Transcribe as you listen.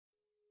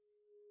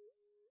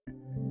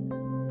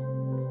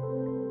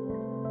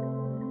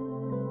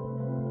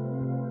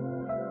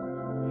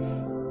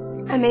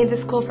I made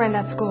this cool friend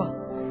at school.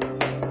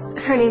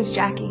 Her name's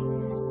Jackie.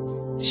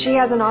 She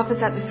has an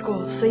office at the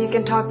school, so you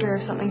can talk to her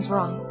if something's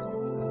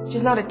wrong.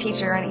 She's not a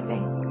teacher or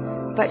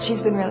anything, but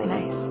she's been really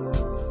nice.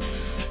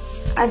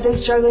 I've been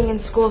struggling in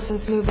school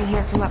since moving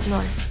here from up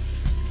north,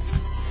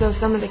 so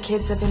some of the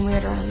kids have been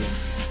weird around me.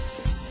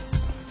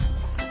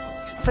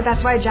 But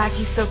that's why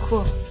Jackie's so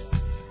cool.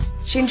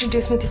 She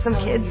introduced me to some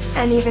kids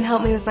and even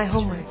helped me with my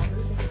homework.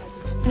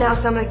 Now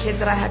some of the kids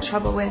that I had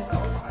trouble with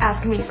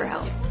ask me for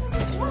help.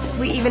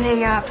 We even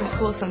hang out after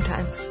school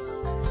sometimes.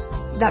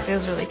 That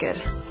feels really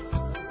good.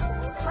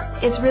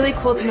 It's really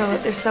cool to know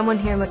that there's someone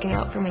here looking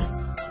out for me.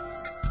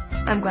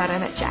 I'm glad I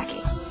met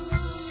Jackie.